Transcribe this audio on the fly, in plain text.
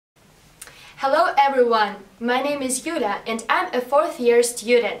Hello everyone, my name is Yulia and I'm a fourth-year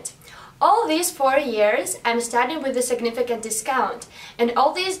student. All these 4 years I'm studying with a significant discount, and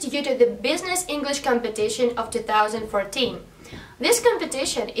all this due to the Business English competition of 2014. This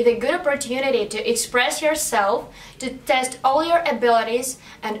competition is a good opportunity to express yourself, to test all your abilities,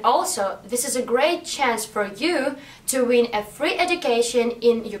 and also this is a great chance for you to win a free education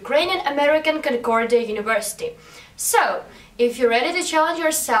in Ukrainian-American Concordia University. So, if you're ready to challenge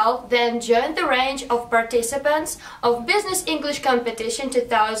yourself, then join the range of participants of Business English Competition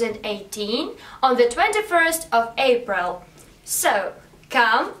 2018 on the 21st of April. So,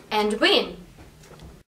 come and win!